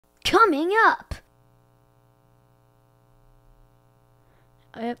Coming up.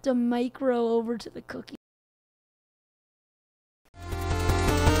 I have to micro over to the cookie.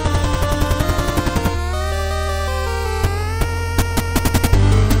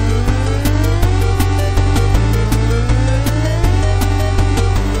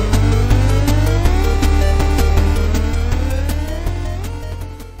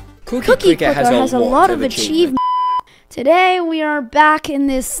 Cookie Clicker has a lot of achievements. Today we are back in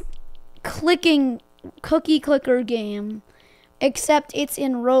this clicking cookie clicker game, except it's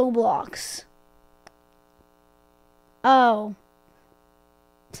in Roblox. Oh.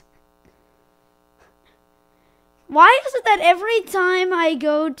 Why is it that every time I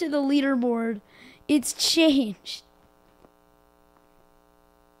go to the leaderboard, it's changed?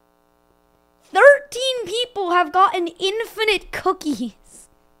 13 people have gotten infinite cookies.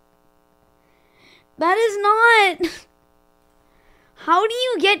 That is not... How do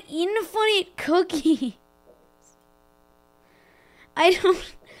you get infinite cookies? I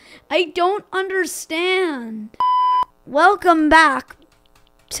don't understand. Welcome back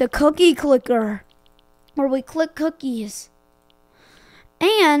to Cookie Clicker, where we click cookies.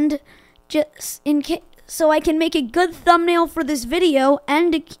 And just in case, so I can make a good thumbnail for this video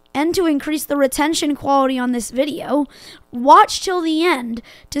and to increase the retention quality on this video, watch till the end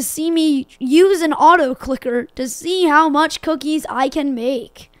to see me use an auto clicker to see how much cookies I can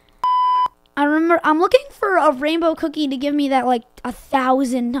make. I remember I'm looking for a rainbow cookie to give me that like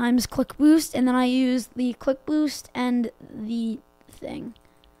 1,000 times click boost, and then I use the click boost and the thing.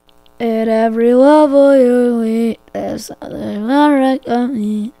 At every level you reach, there's something I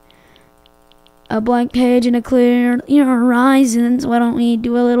recommend. A blank page and a clear horizons. Why don't we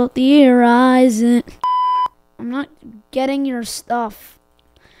do a little theorizing? I'm not getting your stuff.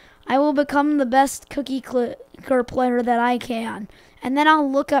 I will become the best cookie clicker player that I can. And then I'll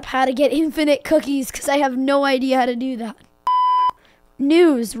look up how to get infinite cookies because I have no idea how to do that.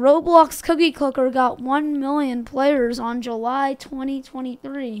 News. Roblox Cookie Clicker got 1 million players on July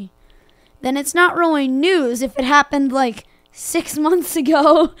 2023. Then it's not really news if it happened like 6 months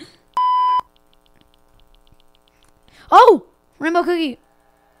ago. Oh! Rainbow cookie.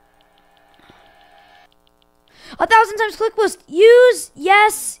 1,000 times click boost. Use.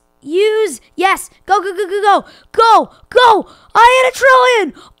 Yes. Use. Yes. Go, go, go, go, go. Go. Go. I hit 1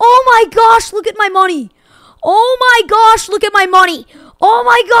 trillion. Oh my gosh. Look at my money. Oh my gosh. Look at my money. Oh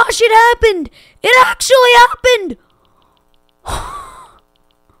my gosh. It happened. It actually happened.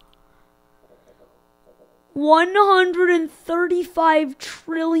 135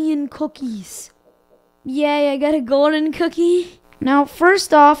 trillion cookies. Yay, I got a golden cookie. Now,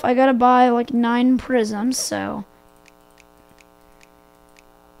 first off, I gotta buy like 9 prisms, so.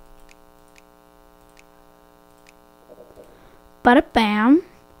 Bada bam.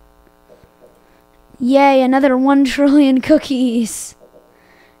 Yay, another 1 trillion cookies.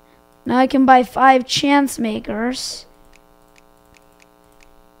 Now I can buy 5 chance makers.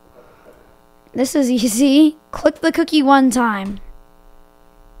 This is easy. Click the cookie 1 time.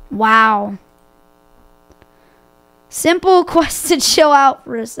 Wow. Simple quest to chill out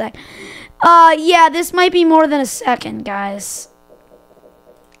for a sec. Yeah, this might be more than a second, guys.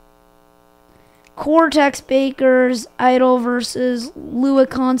 Cortex Bakers, Idle versus Lua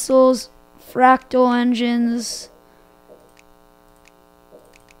consoles, Fractal engines.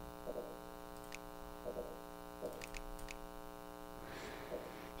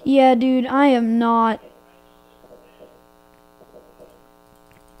 Yeah, dude, I am not.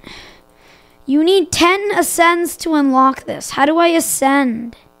 You need 10 ascends to unlock this. How do I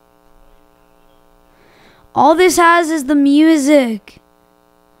ascend? All this has is the music.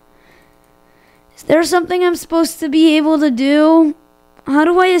 Is there something I'm supposed to be able to do? How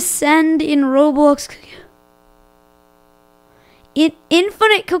do I ascend in Roblox?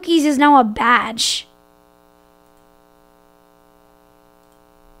 Infinite cookies is now a badge.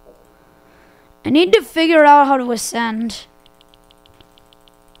 I need to figure out how to ascend.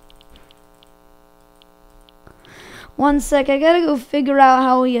 1 sec, I gotta go figure out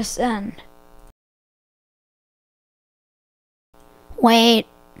how we ascend. Wait,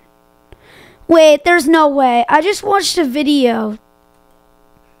 there's no way. I just watched a video.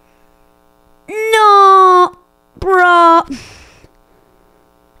 No, bruh.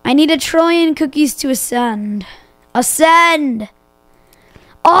 I need 1 trillion cookies to ascend. Ascend!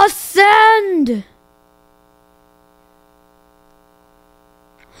 Ascend!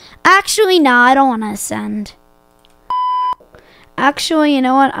 Actually, nah, I don't want to ascend. Actually, you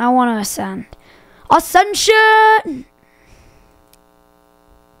know what? I want to ascend. Ascension!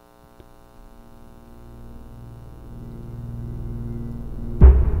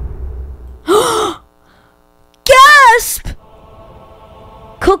 crisp.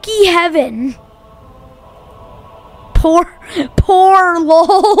 Cookie heaven. Poor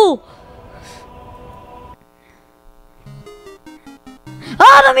lol.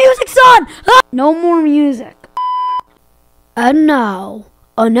 Ah, the music's on! Ah! No more music. And now,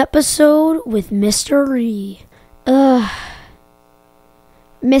 an episode with Mr. E.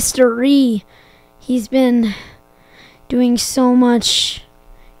 Mr. E, he's been doing so much.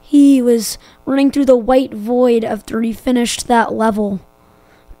 He was running through the white void after he finished that level.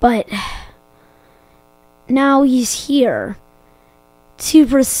 But now he's here. To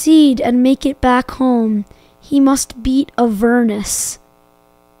proceed and make it back home, he must beat Avernus.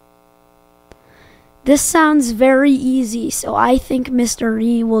 This sounds very easy, so I think Mr.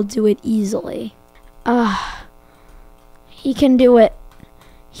 E will do it easily. He can do it.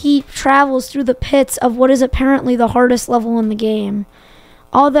 He travels through the pits of what is apparently the hardest level in the game.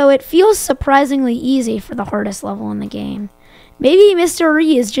 Although it feels surprisingly easy for the hardest level in the game. Maybe Mr.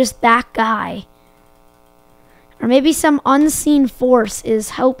 E is just that guy. Or maybe some unseen force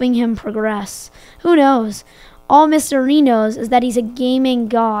is helping him progress. Who knows? All Mr. E knows is that he's a gaming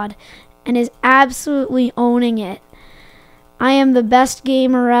god and is absolutely owning it. I am the best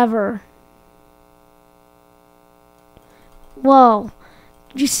gamer ever. Whoa.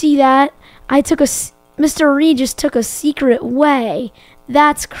 Did you see that? Mr. Reed just took a secret way.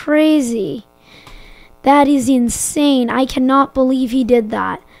 That's crazy. That is insane. I cannot believe he did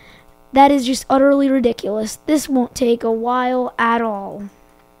that. That is just utterly ridiculous. This won't take a while at all.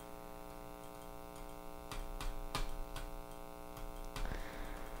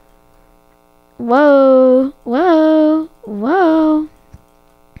 Whoa, whoa, whoa.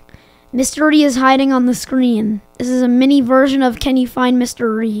 Mr. E is hiding on the screen. This is a mini version of Can You Find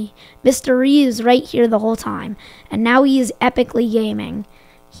Mr. E? Mr. E is right here the whole time. And now he is epically gaming.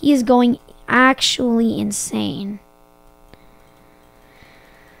 He is going actually insane.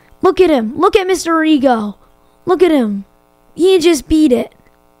 Look at him. Look at Mr. E go. Look at him. He just beat it.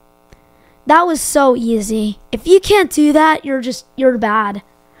 That was so easy. If you can't do that, you're bad.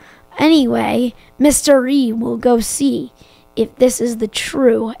 Anyway, Mr. E will go see if this is the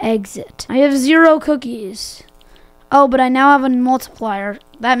true exit. I have 0 cookies. Oh, but I now have a multiplier.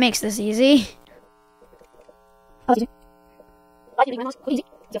 That makes this easy.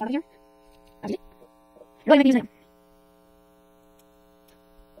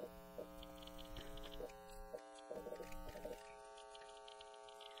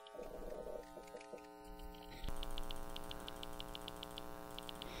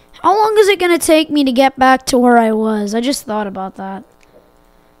 How long is it going to take me to get back to where I was? I just thought about that.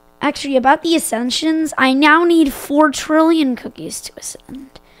 Actually, about the ascensions, I now need 4 trillion cookies to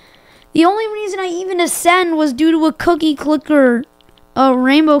ascend. The only reason I even ascend was due to a cookie clicker, a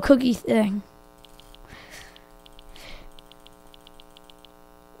rainbow cookie thing.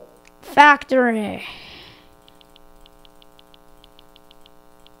 Factory.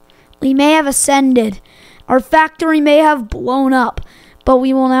 We may have ascended. Our factory may have blown up. But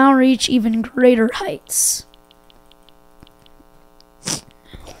we will now reach even greater heights.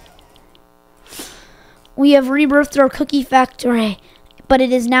 We have rebirthed our cookie factory, but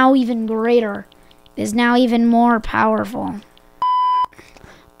it is now even greater. It is now even more powerful.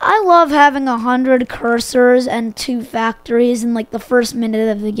 I love having 100 cursors and 2 factories in like the first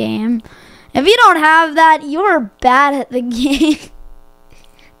minute of the game. If you don't have that, you're bad at the game.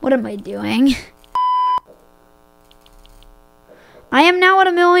 What am I doing? I am now at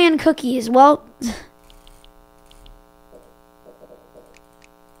 1,000,000 cookies. Well,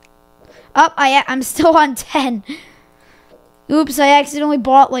 I'm still on 10. Oops, I accidentally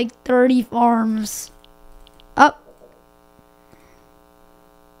bought like 30 farms.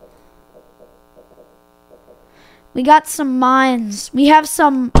 We got some mines. We have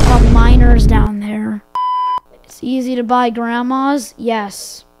some miners down there. It's easy to buy grandmas.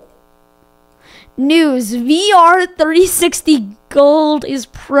 Yes. News, VR 360 Gold is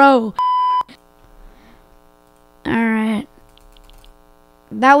pro. Alright.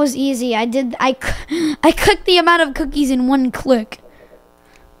 That was easy. I clicked the amount of cookies in 1 click.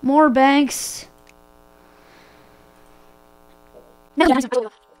 More banks.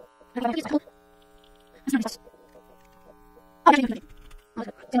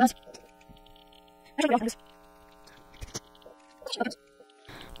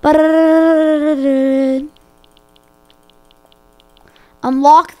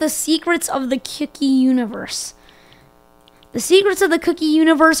 Unlock the secrets of the cookie universe. The secrets of the cookie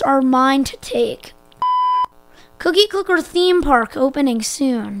universe are mine to take. Cookie Clicker theme park opening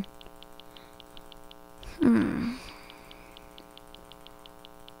soon.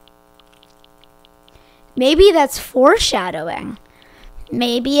 Maybe that's foreshadowing.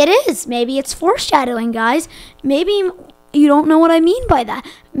 Maybe it is. Maybe it's foreshadowing, guys. Maybe you don't know what I mean by that.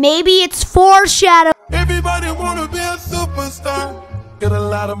 Maybe it's foreshadowing. Everybody wanna be a superstar. Get a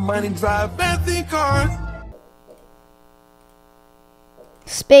lot of money, drive fancy cars.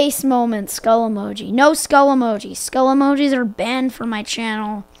 Space moment, skull emoji. No skull emojis. Skull emojis are banned from my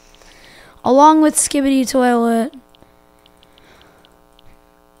channel. Along with Skibbity Toilet.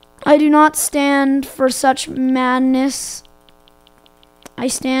 I do not stand for such madness. I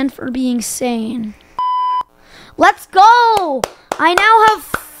stand for being sane. Let's go! I now have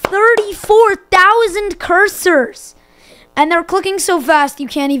 34,000 cursors. And they're clicking so fast you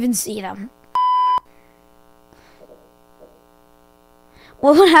can't even see them.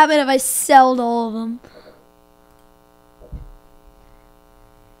 What would happen if I sold all of them?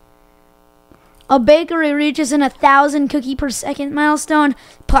 A bakery reaches an 1,000 cookie per second milestone.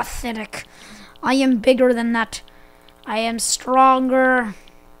 Pathetic. I am bigger than that. I am stronger.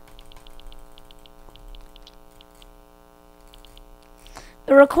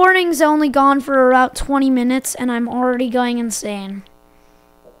 The recording's only gone for about 20 minutes and I'm already going insane.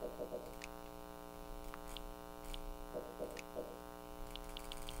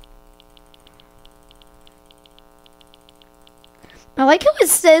 I like how it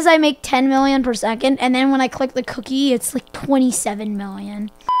says I make 10 million per second, and then when I click the cookie, it's like 27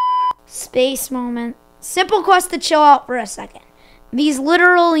 million. Space moment. Simple quest to chill out for a second. These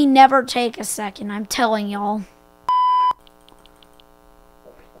literally never take a second, I'm telling y'all.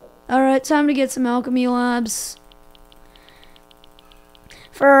 Alright, time to get some alchemy labs.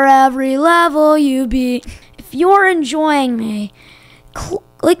 For every level you beat. If you're enjoying me,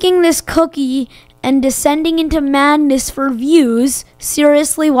 clicking this cookie and descending into madness for views,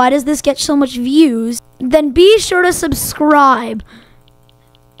 seriously, why does this get so much views? Then be sure to subscribe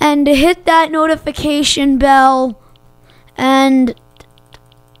and hit that notification bell and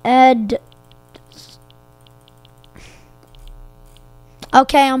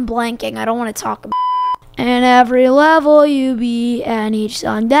okay, I'm blanking. I don't want to talk about it. And every level you beat and each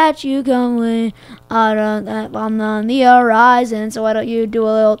time that you complete, I'm on the horizon, so why don't you do a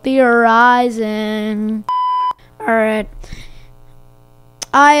little theorizing? Alright.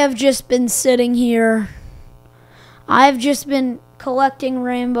 I have just been sitting here. I've just been collecting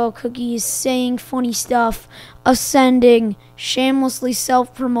rainbow cookies, saying funny stuff, ascending, shamelessly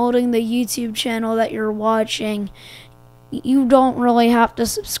self-promoting the YouTube channel that you're watching. You don't really have to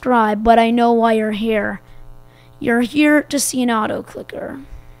subscribe, but I know why you're here. You're here to see an autoclicker.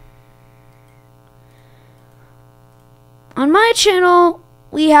 On my channel,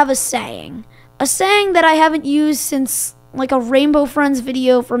 we have a saying that I haven't used since like a Rainbow Friends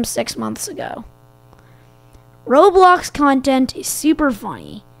video from 6 months ago. Roblox content is super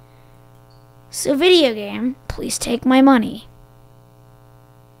funny. So video game, please take my money.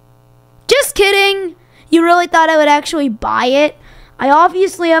 Just kidding! You really thought I would actually buy it? I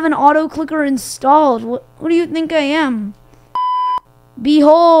obviously have an autoclicker installed. What do you think I am?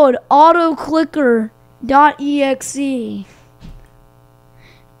 Behold, autoclicker.exe.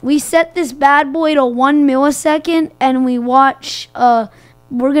 We set this bad boy to 1 millisecond and we watch,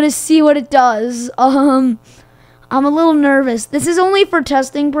 we're gonna see what it does. I'm a little nervous. This is only for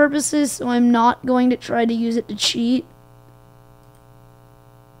testing purposes, so I'm not going to try to use it to cheat.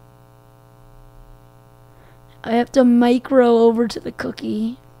 I have to micro over to the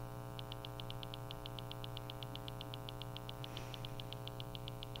cookie.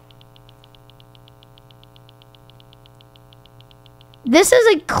 This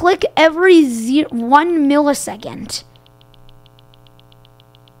is a click every 1 millisecond.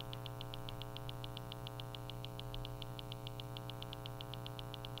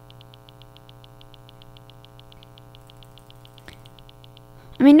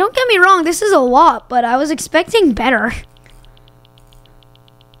 I mean, don't get me wrong, this is a lot, but I was expecting better.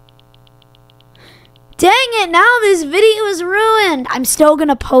 Dang it, now this video is ruined. I'm still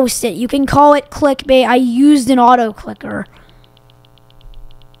gonna post it. You can call it clickbait. I used an autoclicker.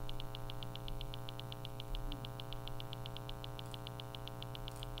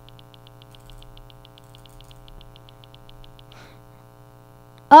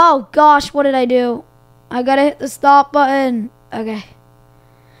 Oh gosh, what did I do? I gotta hit the stop button. Okay.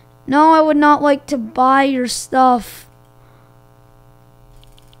 No, I would not like to buy your stuff.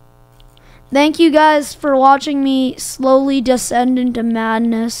 Thank you guys for watching me slowly descend into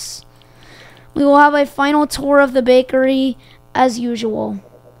madness. We will have a final tour of the bakery as usual.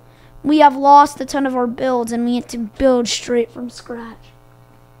 We have lost a ton of our builds and we need to build straight from scratch.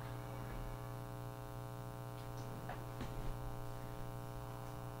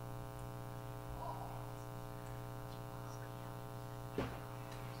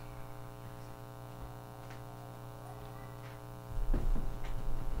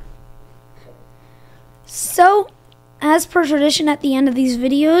 So, as per tradition at the end of these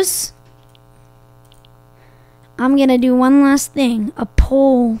videos, I'm going to do one last thing, a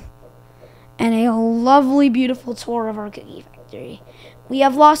poll and a lovely, beautiful tour of our cookie factory. We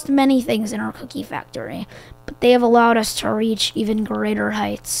have lost many things in our cookie factory, but they have allowed us to reach even greater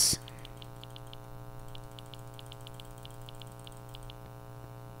heights.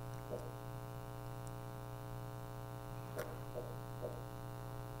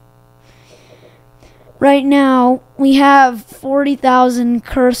 Right now, we have 40,000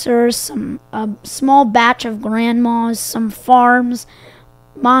 cursors, a small batch of grandmas, some farms,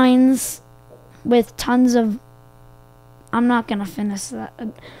 mines with tons of... I'm not going to finish that.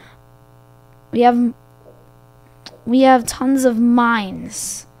 We have tons of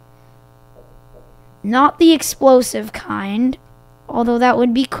mines. Not the explosive kind, although that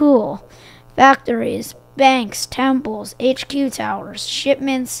would be cool. Factories, banks, temples, HQ towers,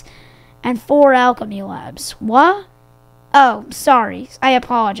 shipments, and 4 alchemy labs. What? Oh, sorry. I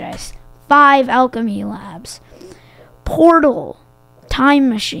apologize. 5 alchemy labs. Portal. Time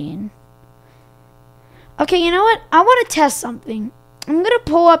machine. Okay, you know what? I want to test something. I'm going to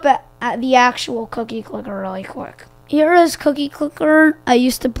pull up at the actual cookie clicker really quick. Here is cookie clicker. I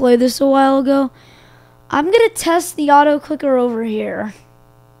used to play this a while ago. I'm going to test the auto clicker over here.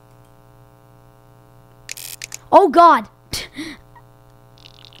 Oh, God.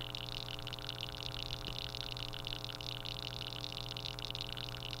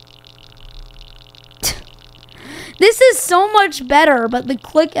 This is so much better, but the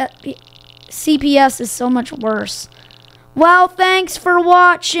click at the CPS is so much worse. Well, thanks for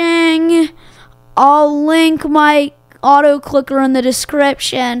watching. I'll link my auto clicker in the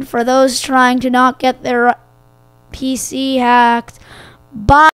description for those trying to not get their PC hacked.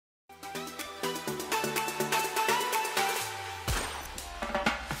 Bye.